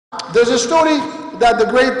There's a story that the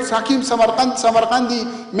great Al-Hakim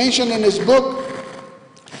Samarqandi mentioned in his book.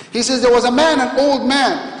 He says there was a man, an old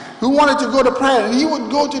man, who wanted to go to prayer, and he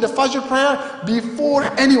would go to the Fajr prayer before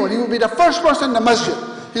anyone. He would be the first person in the masjid.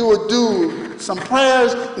 He would do some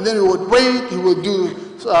prayers, and then he would wait. He would do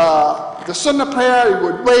the Sunnah prayer. He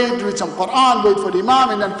would wait, read some Quran, wait for the Imam,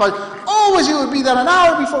 and then Fajr. Always he would be there an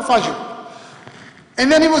hour before Fajr.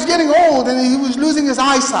 And then he was getting old, and he was losing his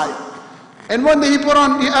eyesight. And one day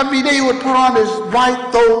every day he would put on his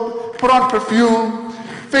white thobe, put on perfume,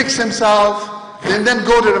 fix himself, and then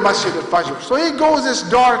go to the masjid at Fajr. So he goes, it's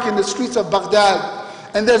dark in the streets of Baghdad,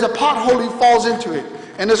 and there's a pothole, he falls into it,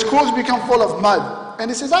 and his clothes become full of mud.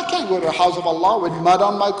 And he says, I can't go to the house of Allah with mud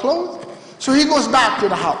on my clothes. So he goes back to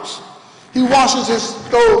the house. He washes his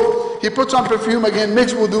thobe, he puts on perfume again,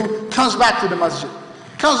 makes wudu, comes back to the masjid.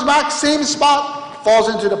 Comes back, same spot, falls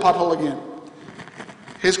into the pothole again.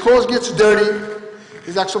 His clothes gets dirty.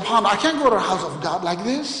 He's like, SubhanAllah, I can't go to the house of God like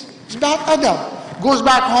this. It's bad adab. Goes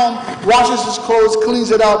back home, washes his clothes,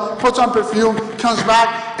 cleans it up, puts on perfume, comes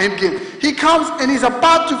back, and again. He comes and he's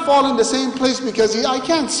about to fall in the same place because I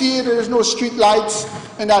can't see it. There's no street lights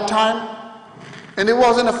in that time. And it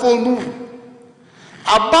wasn't a full moon.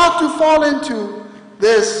 About to fall into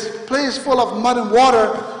this place full of mud and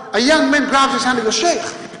water, a young man grabs his hand and goes, Shaykh,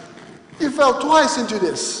 you fell twice into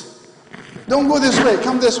this. Don't go this way,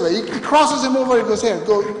 come this way. He crosses him over, he goes, here,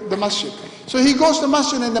 go to the masjid. So he goes to the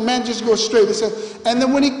masjid and the man just goes straight. He says, and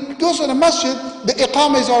then when he goes to the masjid, the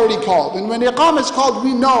iqamah is already called. And when the iqamah is called,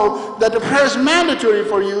 we know that the prayer is mandatory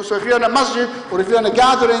for you. So if you're in a masjid or if you're in a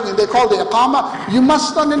gathering and they call the iqamah, you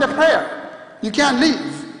must stand in the prayer. You can't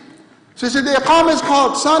leave. So he said, the iqamah is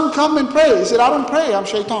called, son, come and pray. He said, I don't pray, I'm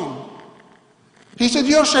shaitan. He said,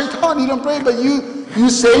 you're shaitan, you don't pray, but you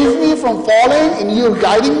saved me from falling and you're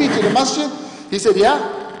guiding me to the masjid. He said,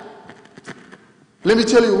 yeah. Let me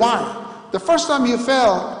tell you why. The first time you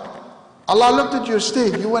fell, Allah looked at your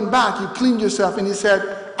state, you went back, you cleaned yourself, and He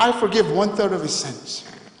said, I forgive 1/3 of his sins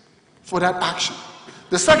for that action.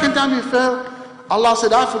 The second time you fell, Allah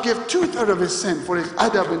said, I forgive 2/3 of his sin for his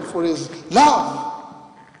adab and for his love.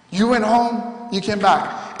 You went home, you came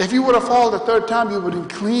back. If you would have fallen the third time, you would have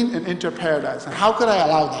been clean and enter paradise. And how could I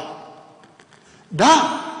allow that?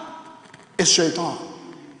 That is shaitan.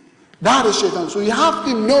 That is shaitan. So you have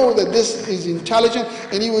to know that this is intelligent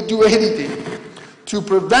and he would do anything to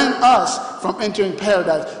prevent us from entering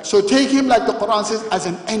paradise. So take him, like the Quran says, as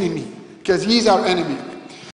an enemy, because he's our enemy.